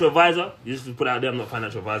financial advisor. You just put it out there, I'm not a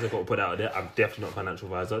financial advisor. Got to put it out there. I'm definitely not a financial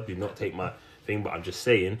advisor. Do not take my thing, but I'm just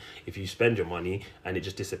saying, if you spend your money and it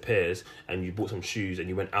just disappears, and you bought some shoes and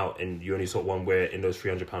you went out and you only saw one wear in those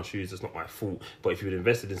 £300 shoes, that's not my fault. But if you had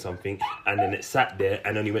invested in something and then it sat there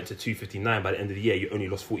and only went to £259 by the end of the year, you only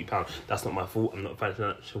lost £40. That's not my fault. I'm not a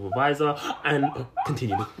financial advisor. And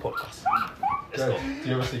continue the podcast. Do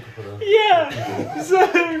you have a secret for them? Yeah.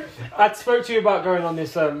 So I spoke to you about going on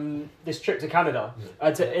this this trip to Canada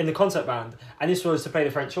in the concert band, and this was to play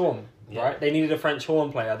the French horn. Yeah. Right, they needed a French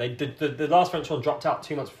horn player. They did the last French horn dropped out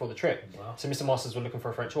 2 months before the trip. Wow. So Mr. Masters were looking for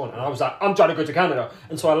a French horn, and I was like, I'm trying to go to Canada,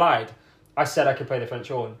 and so I lied. I said I could play the French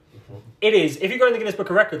horn. It is, if you go in the Guinness Book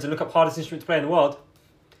of Records and look up hardest instrument to play in the world,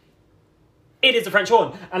 it is the French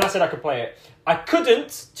horn, and I said I could play it. I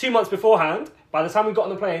couldn't 2 months beforehand. By the time we got on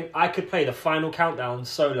the plane, I could play the final countdown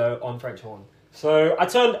solo on French horn. So I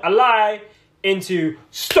turned a lie into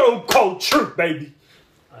stone cold truth, baby.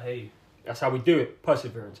 I hate you. That's how we do it.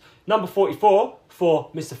 Perseverance. Number 44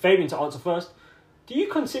 for Mr. Fabian to answer first. Do you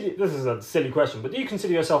consider, this is a silly question, but do you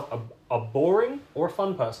consider yourself a boring or a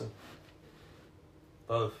fun person?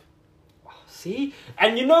 Both. See?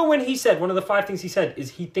 And you know when he said, one of the 5 things he said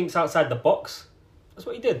is he thinks outside the box? That's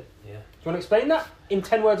what he did. Yeah. Do you want to explain that in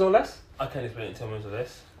 10 words or less? I can explain it in 10 words or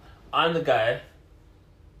less. I'm the guy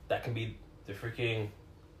that can be the freaking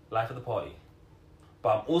life of the party.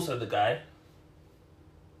 But I'm also the guy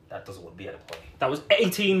that doesn't want to be at the party. That was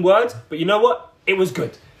 18 words, but you know what? It was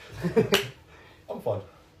good. I'm fine.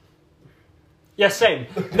 Yeah, same.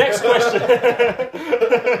 Next question.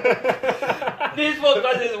 This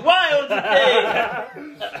podcast is wild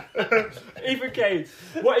today. Ethan Cade,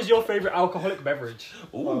 what is your favourite alcoholic beverage?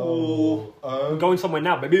 Ooh. I'm going somewhere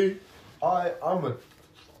now, baby.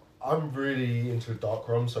 I'm really into dark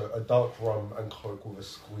rum, so a dark rum and Coke with a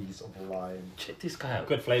squeeze of lime. Check this guy out.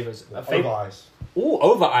 Good flavours. Over ice. Ooh,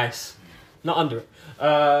 over ice. Not under it.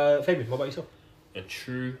 Fabian, what about yourself? A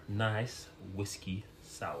true nice whiskey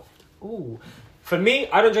sour. Ooh. For me,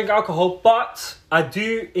 I don't drink alcohol, but I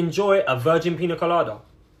do enjoy a virgin pina colada.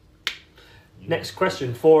 Next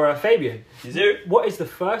question for Fabian. Is there? What is the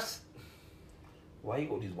first... Why you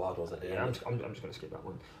got these wild ones at the Yeah, I'm end? just going to skip that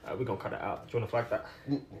one. We're going to cut it out. Do you want to flag that?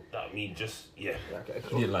 I mean, just, yeah. Okay, If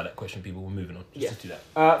cool. you didn't like that question, people, we're moving on. Just do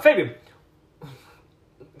that. Fabian.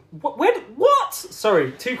 What?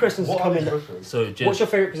 Sorry, 2 questions What to are come these in. questions? So, What's Jen, your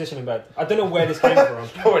favourite position in bed? I don't know where this came from. wow.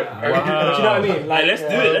 Do you know what I mean? Like, let's do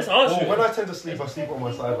it. Let's answer Well, it. when I tend to sleep, I sleep on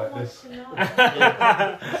my side like this.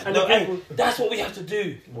 And No, the people... that's what we have to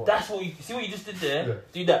do. What? That's what you see. What you just did there. Yeah.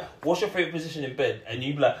 Do that. What's your favorite position in bed? And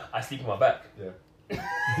you be like, I sleep on my back. Yeah.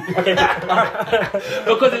 Okay,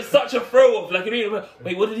 Because it's such a throw off. Like, you know,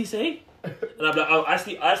 wait, what did he say? And I'm like, oh, I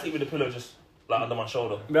sleep with the pillow just like under my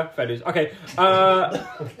shoulder. yeah, fair dues. Okay,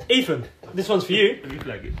 Ethan, this one's for you. Let me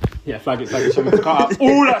flag it. Yeah, flag it, so we can cut out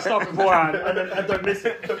all that stuff beforehand and don't miss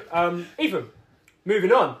it. Ethan,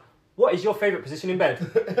 moving on. What is your favourite position in bed?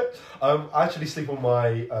 I actually sleep on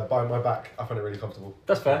my by my back. I find it really comfortable.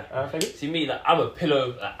 That's fair. Fabian? See me, like I'm a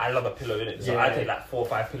pillow. Like, I love a pillow in it. So Yeah. I take like 4 or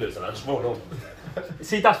 5 pillows and I just roll over.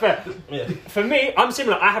 See, that's fair. Yeah. For me, I'm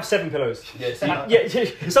similar. I have 7 pillows. Yeah. See.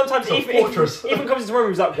 Yeah, sometimes It's a Ethan fortress. comes into my room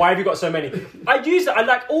and he's like, why have you got so many? I use it, I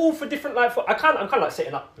like all for different, like, I'm kind of like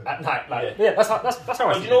sitting up at night. Like, yeah, that's how I But see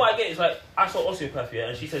you it. know what I get? It's like I saw osteopath, yeah,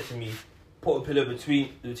 and she said to me, put a pillow between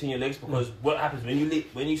your legs because what happens when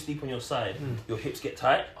you sleep on your side, your hips get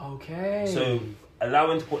tight. Okay. So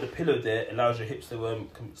allowing to put the pillow there allows your hips to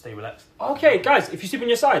stay relaxed. Okay, guys, if you sleep on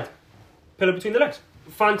your side, pillow between the legs.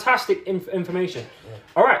 Fantastic information. Yeah.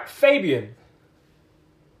 All right, Fabian,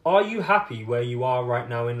 are you happy where you are right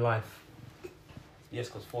now in life? Yes,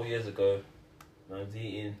 because 4 years ago, I was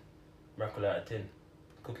eating mackerel out of tin,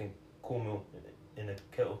 cooking cornmeal in a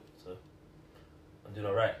kettle, so I'm doing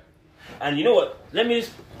alright. And you know what? Let me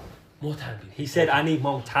just More time, please. He said, "I need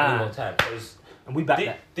more I need time," more time. 'Cause and we back thi-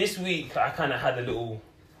 that. this week, I kind of had a little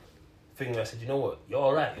thing where I said, you know what, you're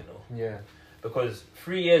all right, you know. Yeah. Because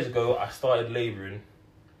 3 years ago, I started labouring,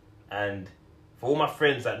 and for all my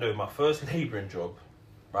friends that know, my first labouring job,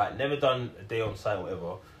 right, never done a day on site or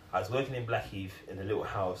whatever, I was working in Blackheath in a little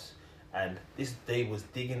house, and this day was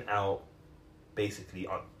digging out, basically,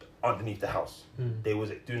 underneath the house. They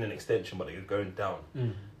was doing an extension, but they were going down.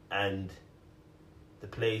 And the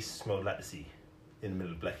place smelled like the sea in the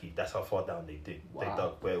middle of Blackheath. That's how far down they dig. Wow. They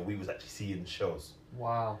dug, where we was actually seeing shells.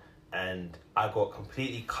 Wow. And I got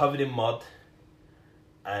completely covered in mud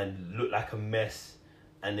and looked like a mess.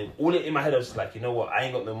 And then all in my head, I was just like, you know what? I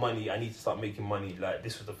ain't got no money. I need to start making money. Like,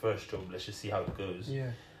 this was the first job. Let's just see how it goes.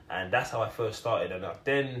 Yeah. And that's how I first started. And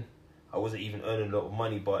then I wasn't even earning a lot of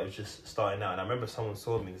money, but it was just starting out. And I remember someone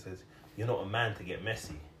saw me and says, "You're not a man to get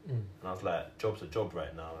messy." And I was like, job's a job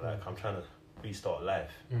right now. Like, I'm trying to restart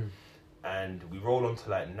life. And we roll on to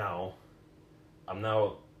like now. I'm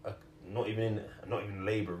now not even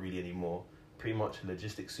labour really anymore. Pretty much a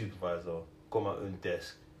logistics supervisor. Got my own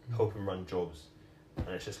desk, helping run jobs. And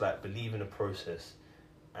it's just like, believe in the process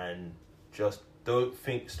and just don't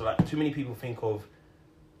think, so like too many people think of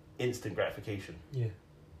instant gratification. Yeah.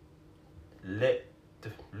 Let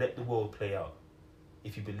the world play out.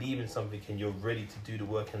 If you believe in something and you're ready to do the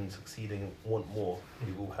work and succeed and want more,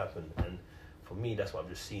 it will happen. And for me, that's what I've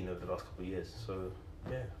just seen over the last couple of years. So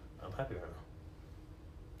yeah, I'm happy right now.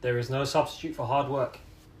 There is no substitute for hard work.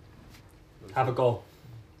 Have a goal.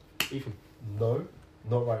 Ethan. No,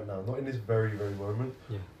 not right now. Not in this very, very moment.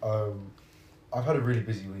 Yeah. I've had a really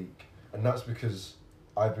busy week, and that's because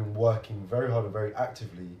I've been working very hard and very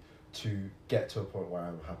actively to get to a point where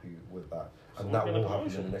I'm happy with that. So And that we're gonna will happen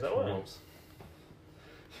promotion, in the is next that few why? months.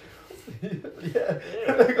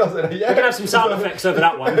 yeah. We can have some sound effects over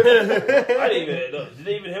that one. I didn't even hear. Look, did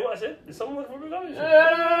they even hear what I said? Did someone work for promotion?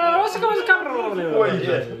 What's the capital? What you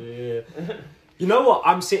did? You know what?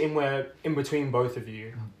 I'm sitting where in between both of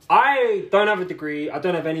you. I don't have a degree. I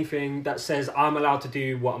don't have anything that says I'm allowed to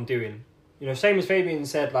do what I'm doing. You know, same as Fabian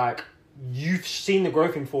said, like, you've seen the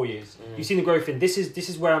growth in 4 years. You've seen the growth in this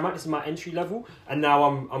is where I'm at. This is my entry level, and now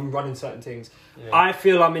I'm running certain things. Yeah. I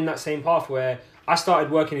feel I'm in that same path where I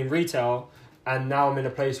started working in retail, and now I'm in a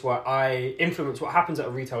place where I influence what happens at a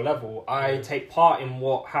retail level. I take part in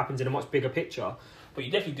what happens in a much bigger picture. But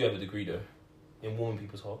you definitely do have a degree though, in warming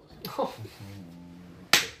people's hearts.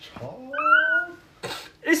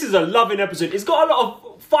 This is a loving episode. It's got a lot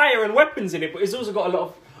of fire and weapons in it, but it's also got a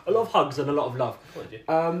lot of hugs and a lot of love.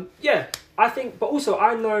 Yeah, I think, but also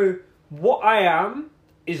I know what I am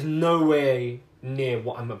is nowhere near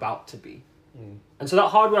what I'm about to be. And so that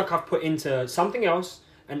hard work I've put into something else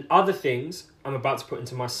and other things I'm about to put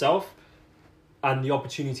into myself, and the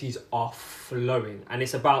opportunities are flowing. And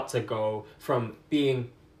it's about to go from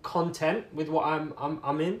being content with what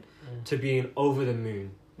I'm in to being over the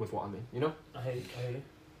moon with what I'm in, you know? I hate you.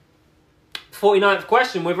 49th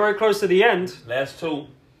question, we're very close to the end. Last two.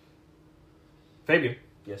 Fabian.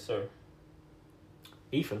 Yes, sir.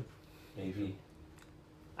 Ethan. Maybe.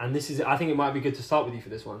 And this is, I think it might be good to start with you for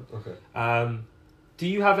this one. Okay. Do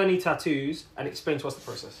you have any tattoos? And explain to us the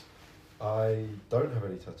process. I don't have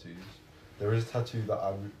any tattoos. There is a tattoo that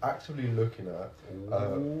I'm actively looking at,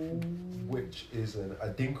 which is an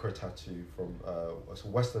Adinkra tattoo from it's a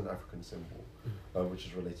Western African symbol, which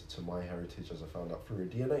is related to my heritage, as I found out through a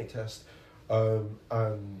DNA test.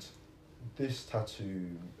 And this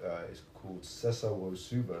tattoo is called Sesawo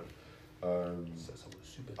Suban.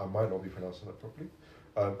 I might not be pronouncing that properly.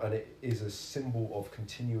 And it is a symbol of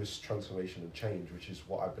continuous transformation and change, which is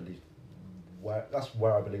what I believe. That's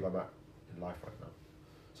where I believe I'm at in life right now.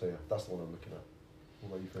 So yeah, that's the one I'm looking at.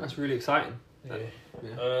 What about you? That's really exciting.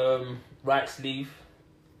 Yeah. Right sleeve,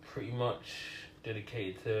 pretty much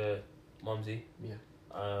dedicated to Mumsy. Yeah.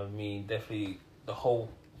 I mean, definitely the whole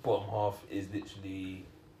bottom half is literally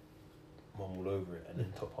Mum all over it, and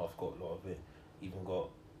then top half got a lot of it. Even got,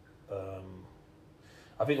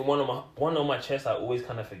 I think one on my chest I always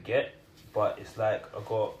kind of forget, but it's like I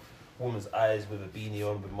got woman's eyes with a beanie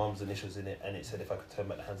on with Mum's initials in it, and it said if I could turn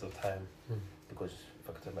back the hands of time, because if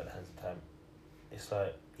I could turn back the hands of time, it's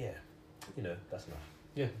like, yeah, you know, that's enough.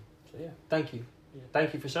 Yeah. So yeah. Thank you. Yeah.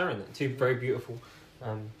 Thank you for sharing that. Two very beautiful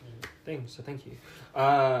things, so thank you.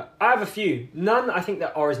 I have a few. None I think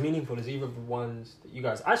that are as meaningful as either of the ones that you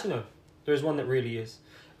guys... Actually, no. There's one that really is.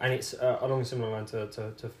 And it's along a similar line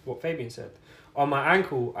to what Fabian said. On my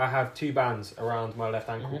ankle, I have two bands around my left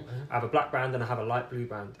ankle. I have a black band and I have a light blue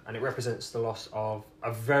band. And it represents the loss of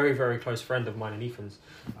a very, very close friend of mine and Ethan's,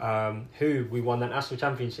 who we won that national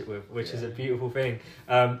championship with, which is a beautiful thing.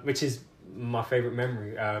 Which is my favorite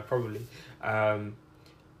memory, probably.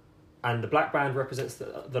 And the black band represents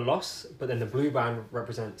the loss, but then the blue band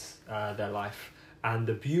represents their life and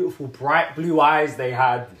the beautiful bright blue eyes they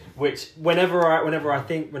had. Which whenever I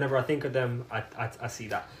think of them, I see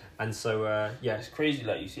that. And so yeah, It's crazy.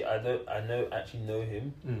 Like you see, I actually know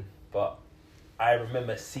him, but I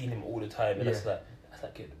remember seeing him all the time, and that's that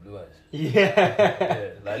kid with the blue eyes.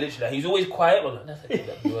 Yeah. Like literally, like, he's always quiet, but like, that's that kid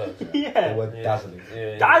with the blue eyes. Like. Yeah. They were dazzling.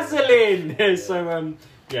 Yeah. Dazzling. So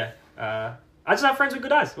yeah. I just have friends with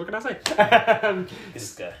good eyes. What can I say?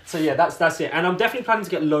 This guy. So yeah, that's it. And I'm definitely planning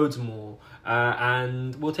to get loads more.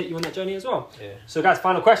 And we'll take you on that journey as well. Yeah. So guys,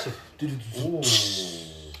 final question. Ooh.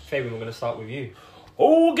 Fabian, we're going to start with you.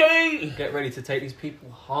 Okay. Get ready to take these people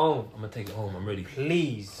home. I'm gonna take it home. I'm ready.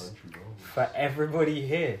 Please, for everybody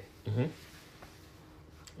here, I'm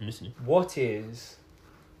listening. what is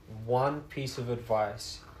one piece of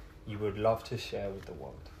advice you would love to share with the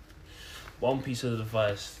world? One piece of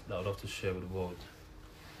advice that I'd love to share with the world.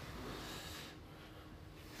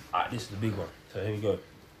 Alright, this is the big one. So here we go.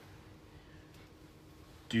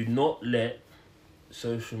 Do not let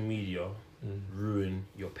social media ruin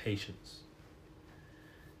your patience.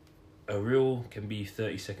 A reel can be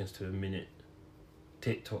 30 seconds to a minute.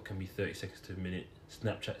 TikTok can be 30 seconds to a minute.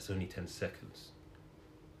 Snapchat's only 10 seconds.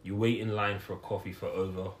 You wait in line for a coffee for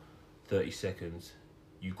over 30 seconds,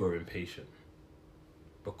 you grow impatient.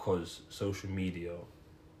 Because social media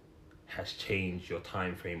has changed your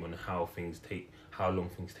time frame on how long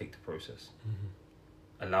things take to process.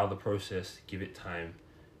 Allow the process, give it time.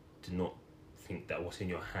 Do not think that what's in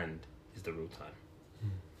your hand is the real time.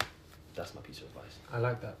 That's my piece of advice. I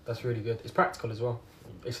like that. That's really good. It's practical as well.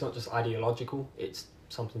 It's not just ideological. It's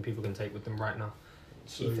something people can take with them right now.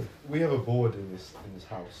 So we have a board in this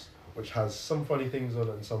house which has some funny things on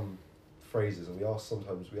it and some phrases, and we ask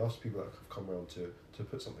people that have come around to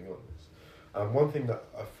put something on this. One thing that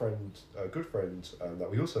a good friend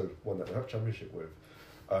that we also won that rap championship with,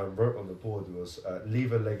 wrote on the board was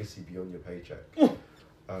leave a legacy beyond your paycheck.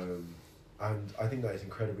 And I think that is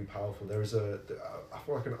incredibly powerful. There is I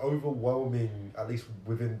feel like an overwhelming, at least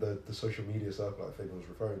within the social media circle I think I was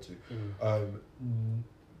referring to,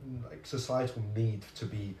 like societal need to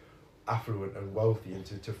be affluent and wealthy and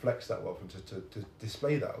to flex that wealth and to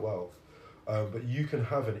display that wealth. But you can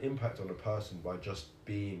have an impact on a person by just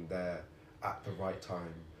being there at the right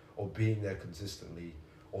time, or being there consistently,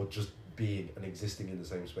 or just being and existing in the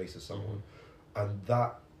same space as someone. And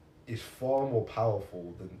that is far more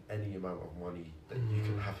powerful than any amount of money that you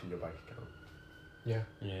can have in your bank account.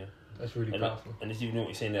 Yeah. That's really powerful. And it's even what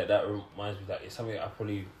you're saying that reminds me that it's something I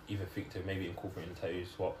probably even think to maybe incorporate in tattoos.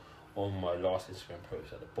 What on my last Instagram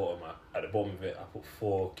post at the bottom of it, I put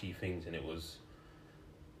 4 key things, and it was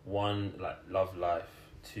 1, like love life,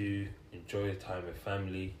 2, enjoy your time with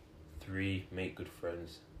family, 3, make good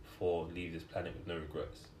friends, 4, leave this planet with no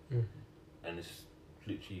regrets. And it's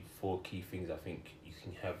literally 4 key things I think you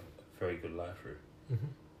can have a very good life through.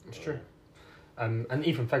 It's true. And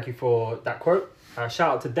Ethan, thank you for that quote. Shout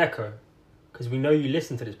out to Deco, because we know you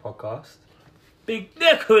listen to this podcast. Big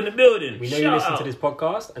Deco in the building. We know you listen to this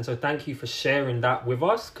podcast, and so thank you for sharing that with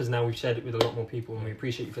us, because now we've shared it with a lot more people, and we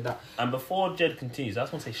appreciate you for that. And before Jed continues, I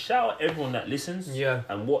just want to say shout out everyone that listens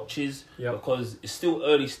and watches, because it's still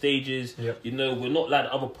early stages. You know, we're not like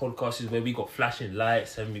the other podcasts where we got flashing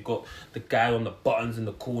lights and we got the guy on the buttons in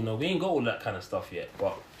the corner. We ain't got all that kind of stuff yet.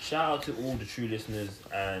 But shout out to all the true listeners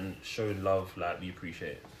and showing love. Like, we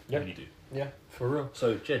appreciate it. We really do. Yeah, for real.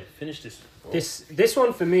 So Jed, finish this. This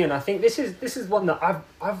one for me, and I think this is one that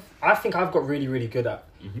I think I've got really, really good at,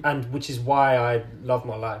 and which is why I love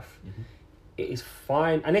my life. It is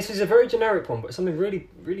fine, and this is a very generic one, but something really,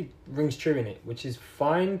 really rings true in it, which is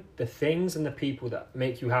find the things and the people that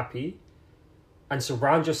make you happy, and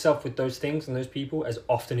surround yourself with those things and those people as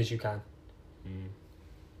often as you can.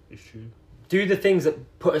 It's true. Do the things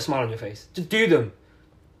that put a smile on your face. Just do them.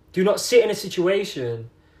 Do not sit in a situation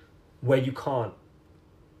where you can't.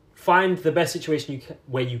 Find the best situation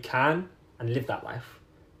where you can and live that life,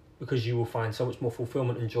 because you will find so much more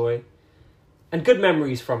fulfillment and joy and good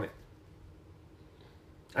memories from it.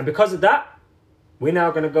 And because of that, we're now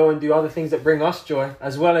going to go and do other things that bring us joy,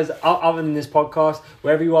 as well as other than this podcast.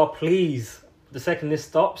 Wherever you are, please, the second this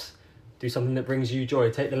stops, do something that brings you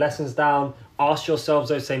joy. Take the lessons down. Ask yourselves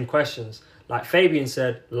those same questions. Like Fabian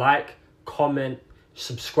said, like, comment,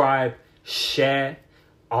 subscribe, share,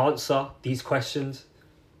 answer these questions,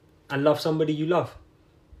 and love somebody you love.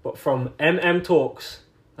 But from MM Talks,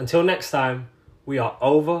 until next time, we are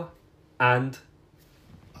over and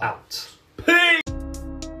out.